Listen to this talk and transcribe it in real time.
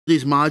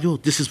These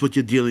modules, this is what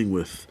you're dealing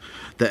with.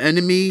 The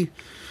enemy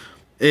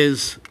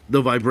is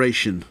the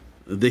vibration.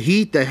 The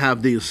heat, they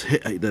have this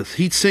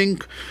heat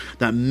sink,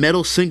 that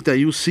metal sink that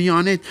you see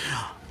on it,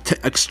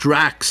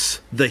 extracts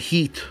the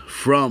heat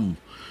from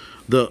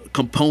the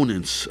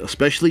components,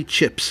 especially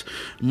chips.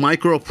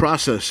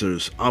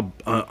 Microprocessors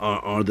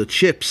are the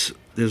chips.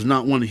 There's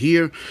not one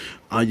here.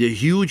 Your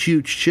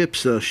huge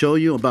chips show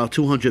you about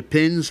 200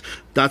 pins.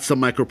 That's the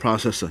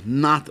microprocessor,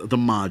 not the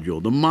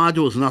module. The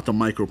module is not the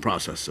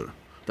microprocessor.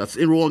 That's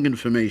wrong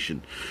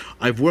information.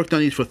 I've worked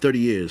on these for 30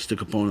 years to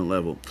component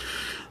level.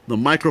 The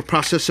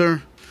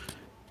microprocessor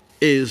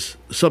is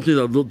something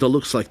that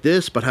looks like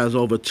this, but has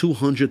over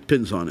 200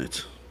 pins on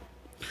it.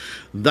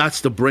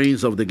 That's the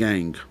brains of the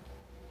gang.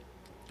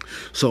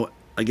 So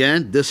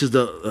again, this is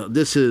the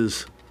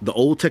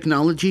old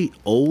technology.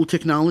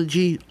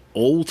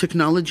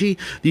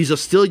 These are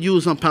still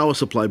used on power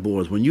supply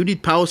boards. When you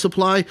need power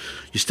supply,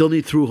 you still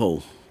need through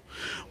hole.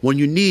 When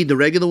you need the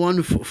regular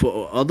one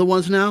for other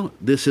ones now,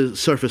 this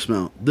is surface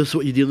mount. This is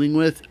what you're dealing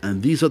with,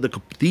 and these are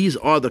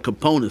the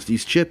components,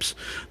 these chips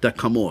that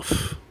come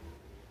off.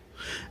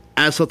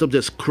 As sometimes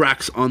there's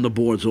cracks on the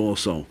boards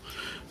also.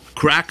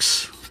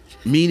 Cracks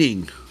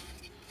meaning,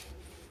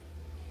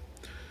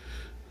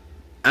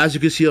 as you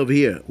can see over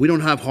here, we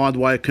don't have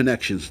hardwired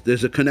connections.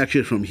 There's a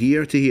connection from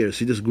here to here.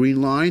 See this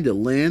green line, the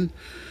LAN?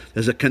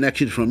 There's a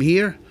connection from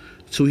here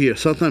to here.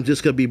 Sometimes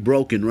this could be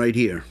broken right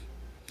here.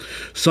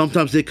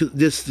 Sometimes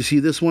you see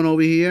this one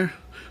over here?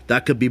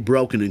 That could be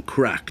broken and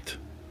cracked.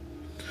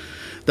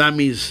 That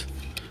means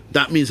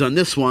on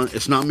this one,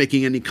 it's not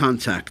making any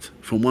contact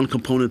from one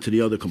component to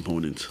the other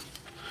component.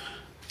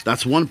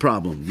 That's one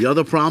problem. The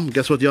other problem,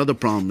 guess what the other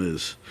problem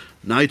is?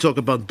 Now you talk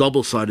about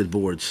double-sided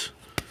boards.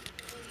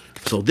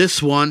 So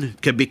this one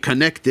can be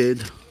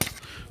connected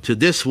to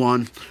this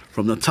one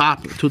from the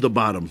top to the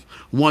bottom.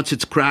 Once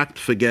it's cracked,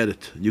 forget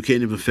it. You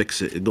can't even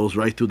fix it. It goes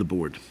right through the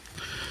board.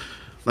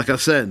 Like I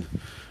said,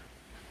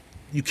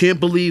 you can't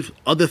believe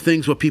other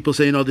things what people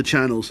say in other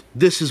channels.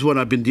 This is what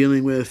I've been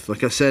dealing with,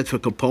 like I said, for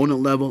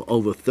component level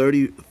over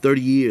 30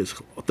 years,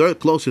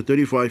 close to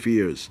 35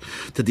 years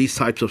to these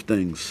types of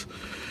things.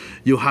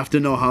 You have to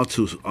know how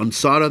to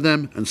unsolder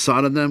them and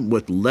solder them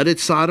with leaded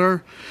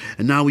solder,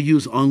 and now we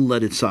use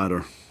unleaded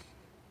solder.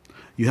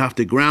 You have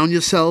to ground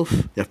yourself.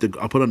 You have to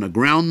put on a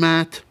ground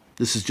mat.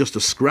 This is just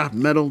a scrap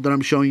metal that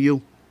I'm showing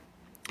you.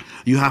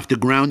 You have to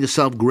ground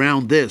yourself,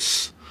 ground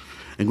this,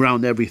 and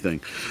ground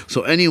everything.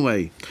 So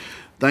anyway,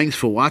 thanks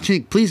for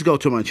watching. Please go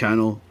to my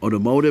channel,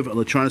 Automotive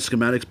Electronic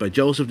Schematics by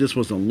Joseph. This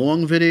was a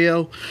long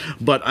video,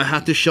 but I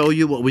have to show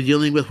you what we're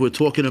dealing with. We're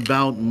talking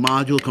about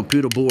module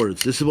computer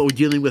boards. This is what we're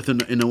dealing with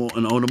in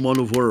an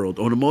automotive world.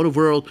 Automotive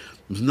world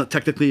is not,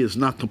 technically is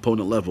not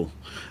component level,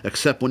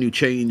 except when you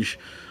change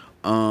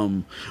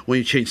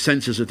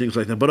sensors and things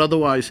like that. But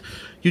otherwise,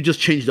 you just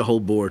change the whole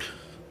board.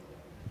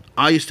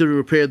 I used to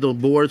repair the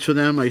boards for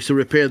them. I used to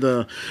repair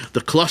the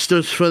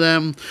clusters for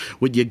them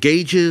with your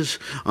gauges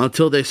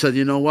until they said,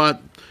 you know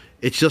what?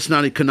 It's just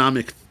not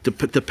economic to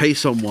pay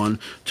someone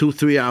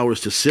 2-3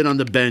 hours to sit on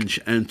the bench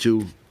and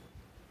to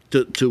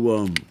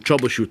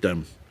troubleshoot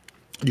them.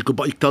 You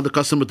tell the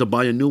customer to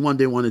buy a new one.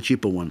 They want a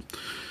cheaper one.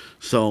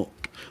 So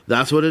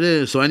that's what it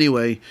is. So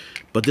anyway,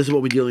 but this is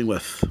what we're dealing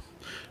with.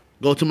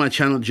 Go to my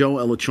channel, Joe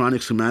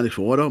Electronic Schematics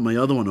for Auto. My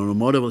other one,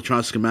 Automotive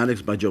Electronic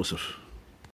Schematics by Joseph.